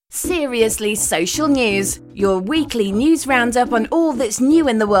Seriously Social News, your weekly news roundup on all that's new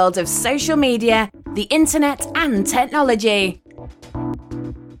in the world of social media, the internet and technology.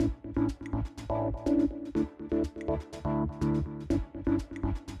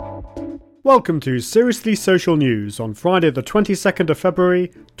 Welcome to Seriously Social News on Friday the 22nd of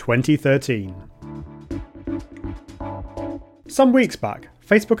February 2013. Some weeks back,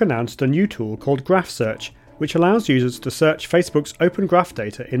 Facebook announced a new tool called Graph Search, which allows users to search Facebook's open graph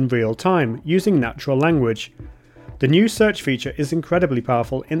data in real time using natural language. The new search feature is incredibly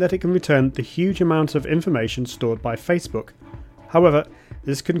powerful in that it can return the huge amount of information stored by Facebook. However,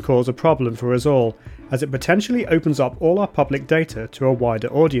 this can cause a problem for us all, as it potentially opens up all our public data to a wider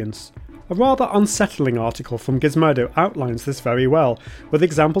audience. A rather unsettling article from Gizmodo outlines this very well, with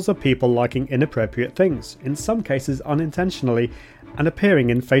examples of people liking inappropriate things, in some cases unintentionally, and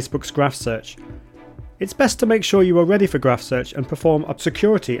appearing in Facebook's Graph Search. It's best to make sure you are ready for Graph Search and perform a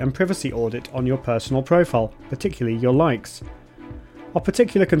security and privacy audit on your personal profile, particularly your likes. Our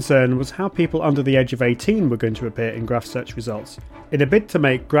particular concern was how people under the age of 18 were going to appear in Graph Search results. In a bid to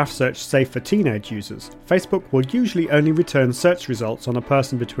make Graph Search safe for teenage users, Facebook will usually only return search results on a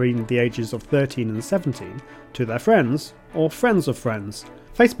person between the ages of 13 and 17 to their friends or friends of friends.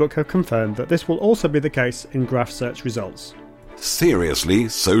 Facebook have confirmed that this will also be the case in Graph Search results. Seriously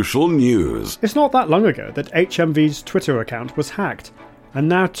Social News. It's not that long ago that HMV's Twitter account was hacked, and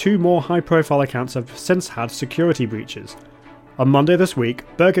now two more high-profile accounts have since had security breaches. On Monday this week,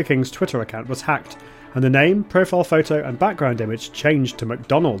 Burger King's Twitter account was hacked, and the name, profile photo and background image changed to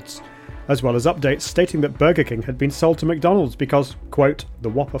McDonald's, as well as updates stating that Burger King had been sold to McDonald's because, quote, the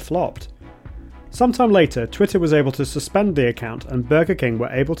Whopper flopped. Sometime later, Twitter was able to suspend the account and Burger King were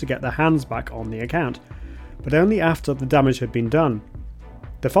able to get their hands back on the account, but only after the damage had been done.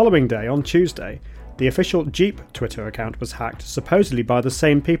 The following day, on Tuesday, the official Jeep Twitter account was hacked, supposedly by the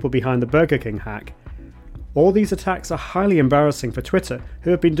same people behind the Burger King hack. All these attacks are highly embarrassing for Twitter, who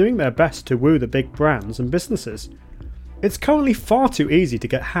have been doing their best to woo the big brands and businesses. It's currently far too easy to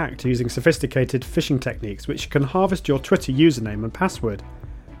get hacked using sophisticated phishing techniques which can harvest your Twitter username and password.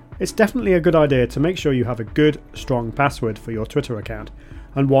 It's definitely a good idea to make sure you have a good, strong password for your Twitter account,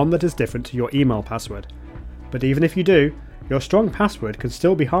 and one that is different to your email password. But even if you do, your strong password can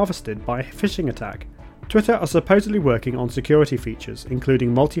still be harvested by a phishing attack. Twitter are supposedly working on security features,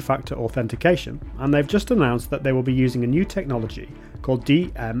 including multi-factor authentication, and they've just announced that they will be using a new technology called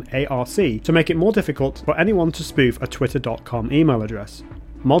DMARC to make it more difficult for anyone to spoof a twitter.com email address.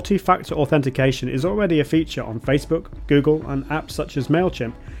 Multi-factor authentication is already a feature on Facebook, Google, and apps such as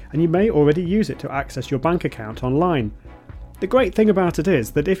MailChimp, and you may already use it to access your bank account online. The great thing about it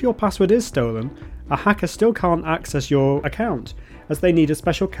is that if your password is stolen, a hacker still can't access your account, as they need a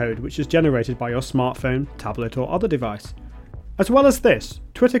special code which is generated by your smartphone, tablet or other device. As well as this,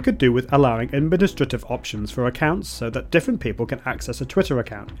 Twitter could do with allowing administrative options for accounts so that different people can access a Twitter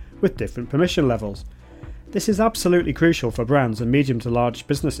account with different permission levels. This is absolutely crucial for brands and medium to large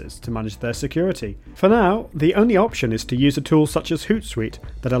businesses to manage their security. For now, the only option is to use a tool such as Hootsuite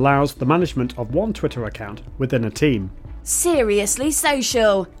that allows the management of one Twitter account within a team. Seriously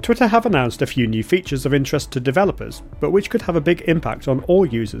Social. Twitter have announced a few new features of interest to developers, but which could have a big impact on all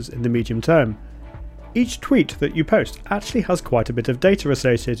users in the medium term. Each tweet that you post actually has quite a bit of data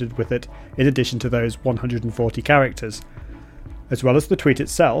associated with it, in addition to those 140 characters. As well as the tweet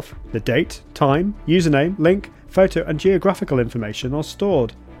itself, the date, time, username, link, photo and geographical information are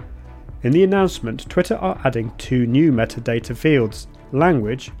stored. In the announcement, Twitter are adding two new metadata fields,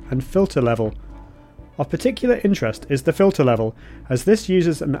 language and filter level. Of particular interest is the filter level, as this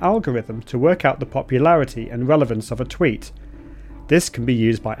uses an algorithm to work out the popularity and relevance of a tweet. This can be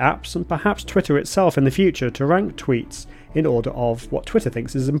used by apps and perhaps Twitter itself in the future to rank tweets in order of what Twitter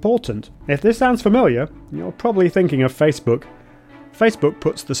thinks is important. If this sounds familiar, you're probably thinking of Facebook. Facebook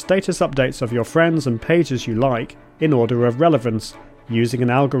puts the status updates of your friends and pages you like in order of relevance, using an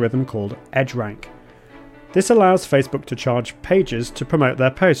algorithm called EdgeRank. This allows Facebook to charge pages to promote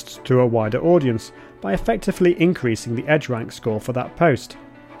their posts to a wider audience by effectively increasing the EdgeRank score for that post.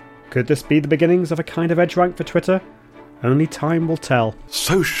 Could this be the beginnings of a kind of EdgeRank for Twitter? Only time will tell.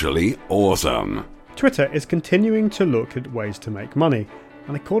 Socially awesome. Twitter is continuing to look at ways to make money,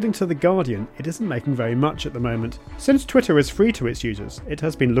 and according to The Guardian, it isn't making very much at the moment. Since Twitter is free to its users, it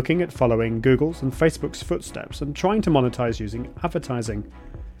has been looking at following Google's and Facebook's footsteps and trying to monetize using advertising.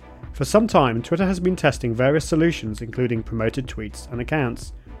 For some time, Twitter has been testing various solutions including promoted tweets and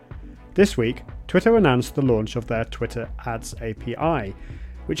accounts. This week, Twitter announced the launch of their Twitter Ads API,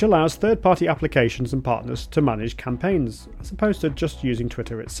 which allows third-party applications and partners to manage campaigns, as opposed to just using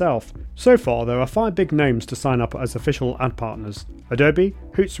Twitter itself. So far, there are 5 big names to sign up as official ad partners: Adobe,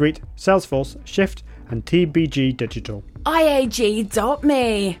 Hootsuite, Salesforce, Shift, and TBG Digital.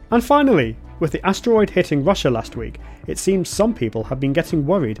 IAG.me. And finally, with the asteroid hitting Russia last week, it seems some people have been getting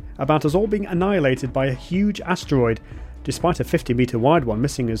worried about us all being annihilated by a huge asteroid, despite a 50-metre wide one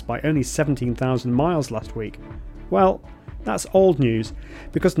missing us by only 17,000 miles last week. Well, that's old news,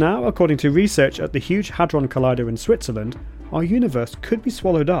 because now, according to research at the Huge Hadron Collider in Switzerland, our universe could be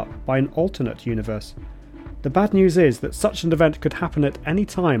swallowed up by an alternate universe. The bad news is that such an event could happen at any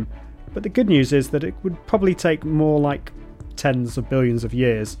time, but the good news is that it would probably take more like tens of billions of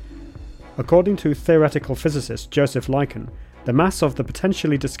years. According to theoretical physicist Joseph Likon, the mass of the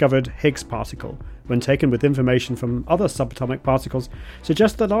potentially discovered Higgs particle, when taken with information from other subatomic particles,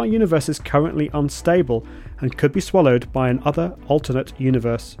 suggests that our universe is currently unstable and could be swallowed by another alternate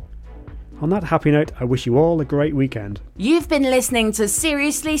universe. On that happy note, I wish you all a great weekend. You've been listening to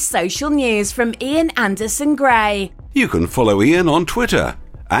Seriously Social News from Ian Anderson Gray. You can follow Ian on Twitter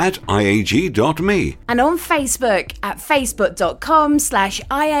at IAG.me. And on Facebook at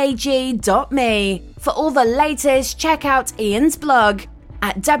facebook.com/IAG.me. For all the latest, check out Ian's blog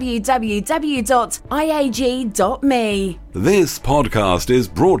at www.iag.me. This podcast is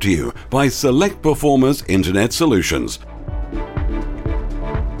brought to you by Select Performers Internet Solutions.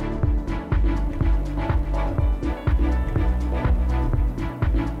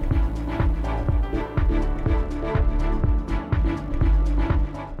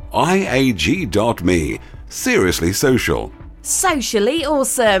 IAG.me. Seriously social. Socially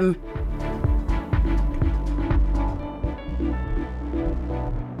awesome.